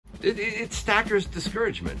It's stackers'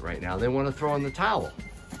 discouragement right now. They want to throw in the towel.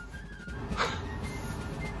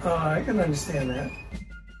 I can understand that.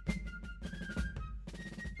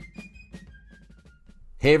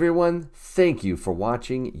 Hey everyone, thank you for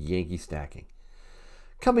watching Yankee Stacking.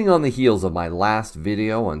 Coming on the heels of my last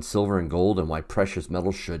video on silver and gold and why precious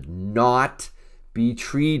metals should not be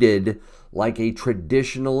treated like a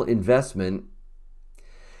traditional investment,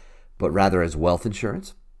 but rather as wealth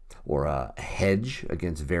insurance or a hedge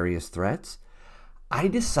against various threats, I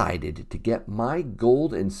decided to get my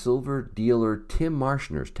gold and silver dealer Tim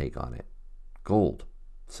Marshner's take on it. Gold,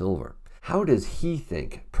 silver. How does he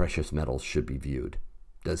think precious metals should be viewed?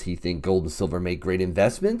 Does he think gold and silver make great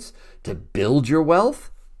investments to build your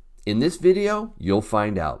wealth? In this video, you'll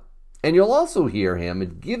find out. And you'll also hear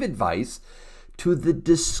him give advice to the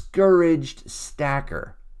discouraged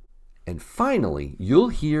stacker. And finally, you'll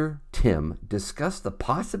hear Tim discuss the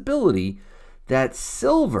possibility that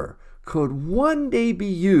silver could one day be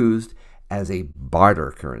used as a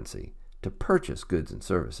barter currency to purchase goods and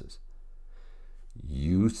services.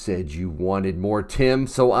 You said you wanted more Tim,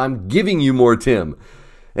 so I'm giving you more Tim.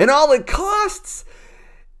 And all it costs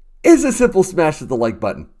is a simple smash of the like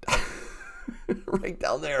button. Right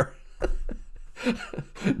down there.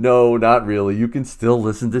 No, not really. You can still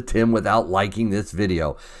listen to Tim without liking this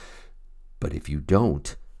video. But if you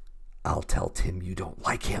don't, I'll tell Tim you don't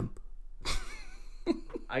like him.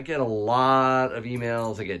 I get a lot of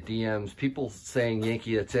emails. I get DMs. People saying,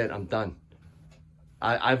 Yankee, that's it. I'm done.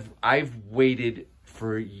 I've waited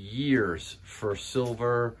for years for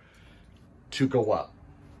silver to go up.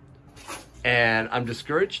 And I'm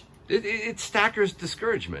discouraged. It's stackers'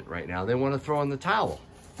 discouragement right now. They want to throw in the towel.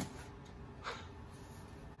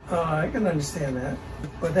 I can understand that,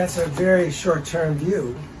 but that's a very short-term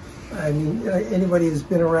view. I mean, anybody who's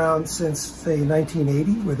been around since, say,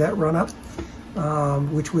 1980 with that run-up,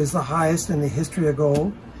 which was the highest in the history of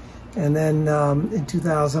gold, and then in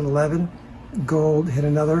 2011, gold hit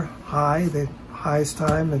another high, the highest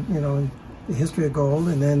time, in the history of gold,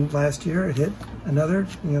 and then last year it hit another,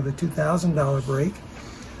 the $2,000 break.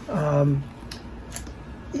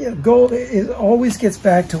 Gold always gets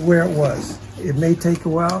back to where it was. It may take a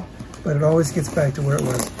while, but it always gets back to where it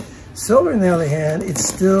was. Silver, on the other hand, it's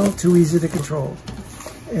still too easy to control.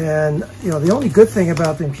 And, the only good thing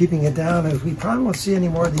about them keeping it down is we probably won't see any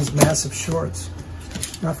more of these massive shorts.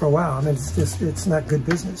 Not for a while. I mean, it's not good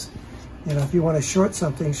business. If you want to short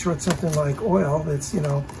something like oil, that's,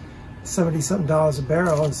 $70-something a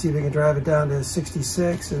barrel, and see if we can drive it down to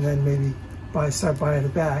 66 and then maybe start buying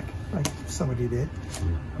it back, like somebody did.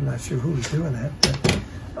 I'm not sure who was doing that, but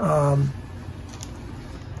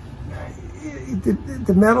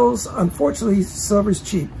the metals, unfortunately, silver's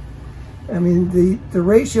cheap. I mean, the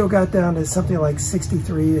ratio got down to something like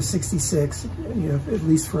 63 or 66, at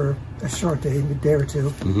least for a short day, a day or two.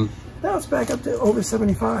 Mm-hmm. Now it's back up to over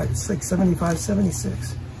 75. It's like 75,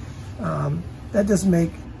 76. That doesn't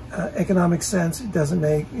make economic sense. It doesn't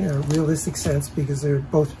make realistic sense because they're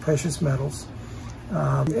both precious metals.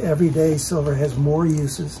 Every day silver has more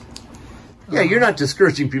uses. Yeah, you're not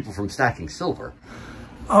discouraging people from stacking silver.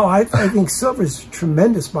 Oh, I think silver is a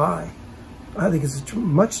tremendous buy. I think it's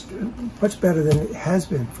much better than it has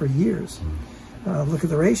been for years. Look at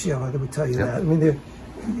the ratio, I would tell you that. I mean,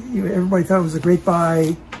 everybody thought it was a great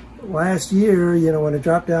buy last year, when it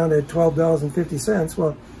dropped down to $12.50.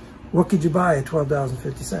 Well, what could you buy at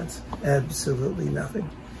 $12.50? Absolutely nothing.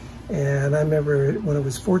 And I remember when it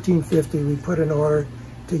was $14.50, we put an order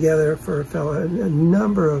together for a fellow, a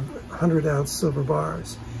number of 100-ounce silver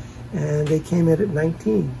bars, and they came in at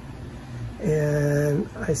 19. And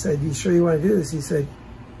I said, "You sure you want to do this?" He said,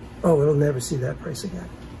 "Oh, it'll never see that price again."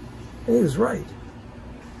 And he was right.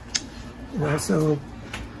 So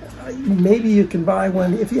maybe you can buy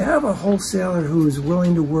one if you have a wholesaler who's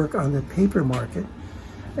willing to work on the paper market.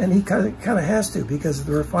 And he kind of has to, because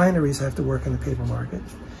the refineries have to work in the paper market.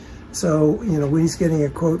 So, when he's getting a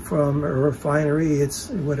quote from a refinery, it's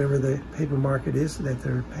whatever the paper market is that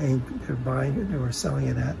they're buying it or selling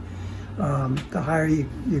it at. The higher you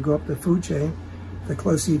go up the food chain, the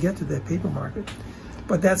closer you get to that paper market.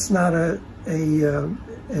 But that's not an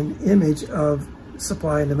image of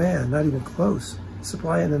supply and demand, not even close.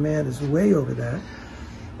 Supply and demand is way over that.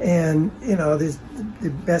 And, the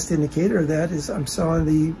best indicator of that is I'm selling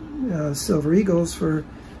the Silver Eagles for,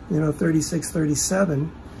 36,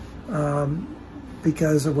 37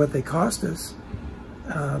 because of what they cost us.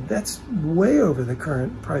 That's way over the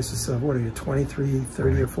current price of silver. What are you, 23,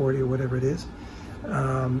 30 or 40 or whatever it is.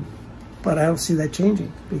 But I don't see that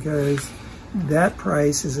changing because that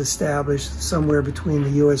price is established somewhere between the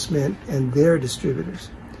U.S. Mint and their distributors.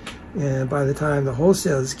 And by the time the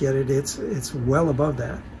wholesalers get it, it's well above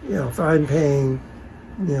that. You know, if I'm paying,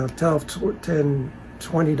 you know, $12, $10,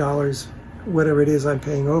 $20, whatever it is I'm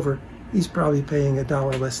paying over, he's probably paying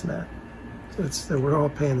 $1 less than that. So we're all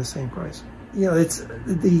paying the same price. You know, it's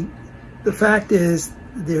the fact is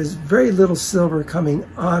there's very little silver coming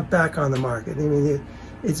back on the market. I mean,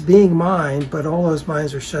 it's being mined, but all those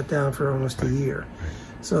mines are shut down for almost a year.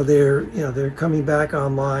 So they're coming back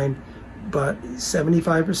online, but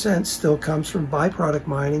 75% still comes from byproduct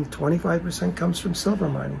mining, 25% comes from silver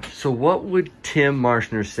mining. So what would Tim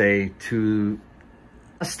Marshner say to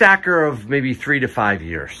a stacker of maybe 3 to 5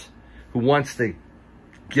 years who wants to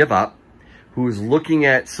give up, who is looking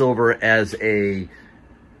at silver as a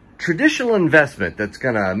traditional investment that's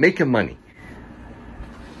going to make him money?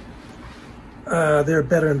 There are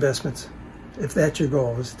better investments. If that's your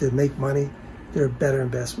goal, is to make money, there are better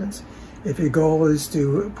investments. If your goal is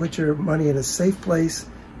to put your money in a safe place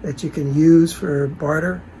that you can use for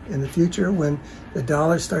barter in the future when the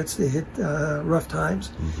dollar starts to hit rough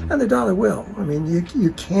times, and the dollar will. I mean,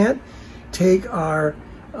 you can't take our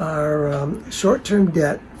short-term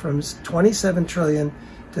debt from 27 trillion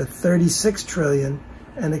to 36 trillion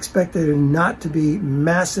and expect there not to be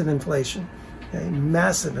massive inflation. Okay?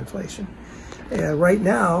 Massive inflation. Right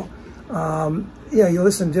now, yeah, you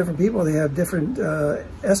listen to different people, they have different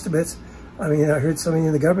estimates. I mean, I heard somebody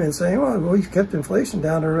in the government saying, well, we've kept inflation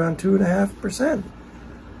down to around 2.5%.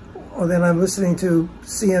 Well, then I'm listening to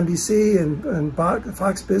CNBC and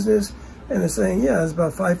Fox Business, and they're saying, yeah, it's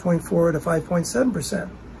about 5.4 to 5.7%.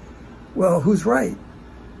 Well, who's right?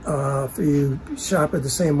 If you shop at the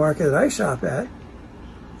same market that I shop at,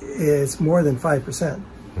 it's more than 5%.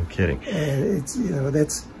 I'm kidding. And it's, you know,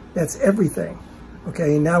 that's everything.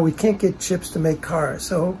 Okay, now we can't get chips to make cars.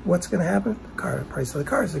 So what's going to happen? The price of the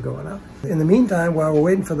cars are going up. In the meantime, while we're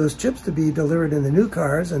waiting for those chips to be delivered in the new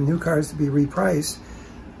cars and new cars to be repriced,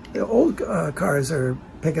 the old cars are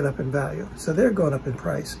picking up in value. So they're going up in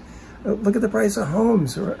price. Look at the price of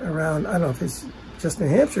homes around, I don't know if it's just New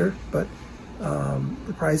Hampshire, but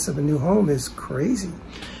the price of a new home is crazy.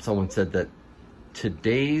 Someone said that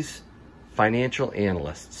today's financial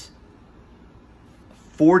analysts,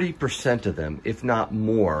 40% of them, if not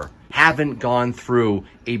more, haven't gone through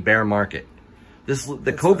a bear market.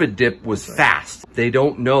 The COVID dip was fast. They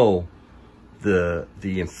don't know the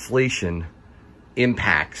inflation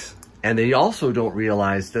impacts, and they also don't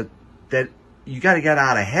realize that you got to get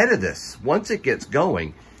out ahead of this. Once it gets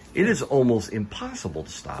going, it is almost impossible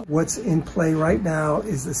to stop. What's in play right now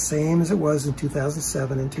is the same as it was in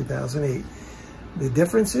 2007 and 2008. The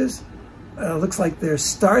difference is, looks like they're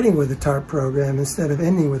starting with the TARP program instead of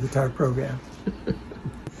ending with the TARP program.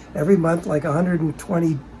 Every month, like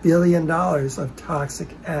 $120 billion of toxic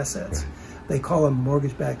assets. Right. They call them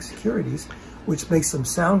mortgage-backed securities, which makes them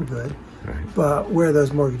sound good. Right. But where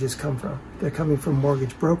those mortgages come from? They're coming from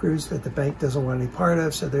mortgage brokers that the bank doesn't want any part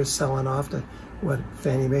of, so they're selling off to, what,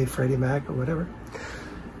 Fannie Mae, Freddie Mac, or whatever.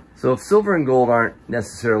 So if silver and gold aren't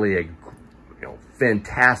necessarily a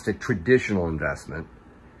fantastic traditional investment,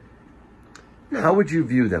 how would you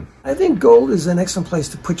view them? I think gold is an excellent place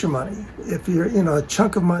to put your money. If you're, a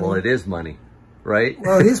chunk of money. Well, it is money, right?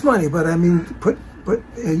 Well, it is money, but I mean, put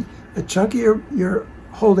a chunk of your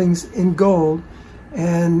holdings in gold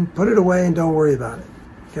and put it away and don't worry about it.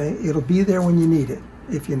 Okay, it'll be there when you need it,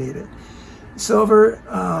 if you need it. Silver,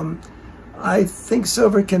 I think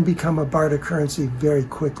silver can become a barter currency very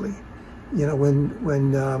quickly.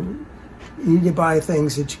 When you need to buy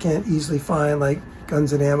things that you can't easily find, like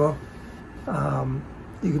guns and ammo.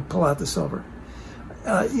 You can pull out the silver.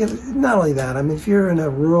 Not only that, I mean, if you're in a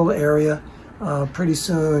rural area, pretty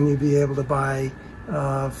soon you'll be able to buy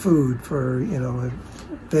food for,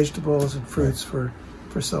 vegetables and fruits for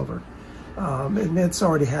silver. And it's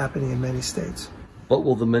already happening in many states. But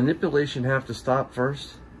will the manipulation have to stop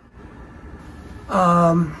first?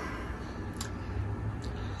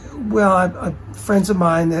 Well, friends of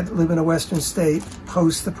mine that live in a western state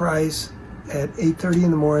post the price at 8:30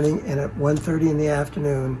 in the morning and at 1:30 in the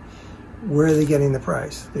afternoon. Where are they getting the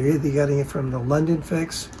price? They're either getting it from the London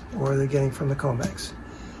Fix or they're getting from the COMEX.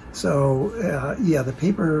 So yeah, the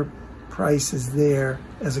paper price is there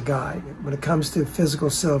as a guide. When it comes to physical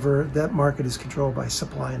silver, that market is controlled by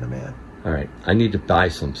supply and demand. All right, I need to buy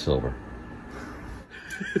some silver.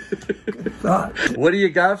 Good thought. What do you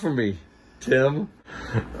got for me, Tim?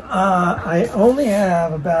 I only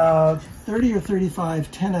have about 30 or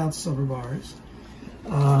 35 10-ounce silver bars.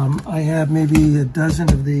 I have maybe a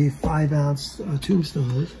dozen of the 5-ounce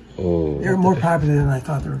tombstones. Oh, they're more popular than I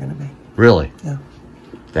thought they were going to be. Really? Yeah.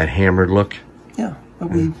 That hammered look? Yeah, but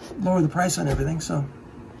we lowered the price on everything, so.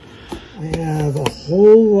 I have a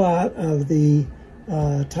whole lot of the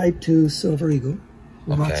Type 2 Silver Eagle.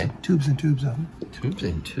 Lots of tubes and tubes of them. Tubes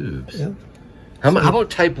and tubes. Yep. How about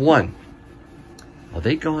Type 1? Are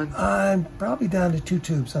they gone? I'm probably down to 2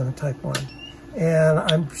 tubes on the Type 1. And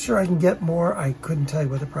I'm sure I can get more. I couldn't tell you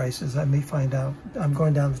what the price is. I may find out. I'm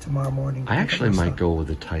going down tomorrow morning. I actually might go with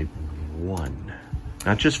the Type 1.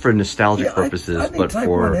 Not just for nostalgic purposes, I think but Type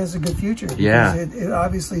for... 1 has a good future. Yeah. It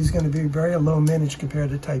obviously is going to be very low mintage compared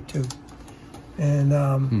to Type 2. And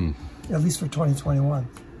at least for 2021.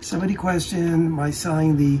 Somebody questioned my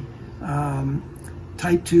selling the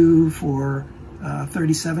Type 2 for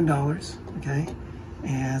 $37, okay?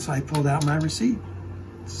 And so I pulled out my receipt.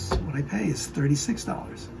 So what I pay is $36.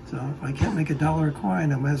 So if I can't make $1 a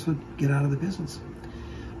coin, I might as well get out of the business.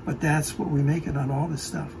 But that's what we're making on all this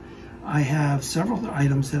stuff. I have several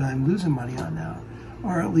items that I'm losing money on now,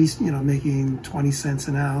 or at least, you know, making 20 cents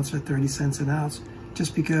an ounce or 30 cents an ounce,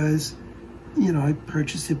 just because, you know, I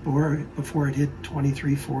purchased it before it hit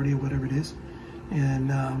 23.40 or whatever it is. And,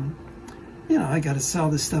 you know, I got to sell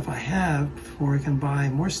the stuff I have before I can buy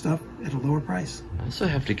more stuff at a lower price. I also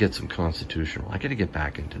have to get some Constitutional. I got to get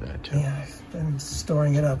back into that too. Yeah, I've been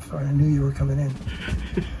storing it up. I knew you were coming in.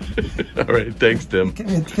 All right, thanks, Tim.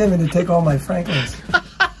 It came in to take all my Franklins.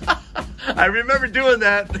 I remember doing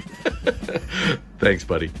that. Thanks,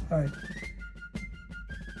 buddy. All right.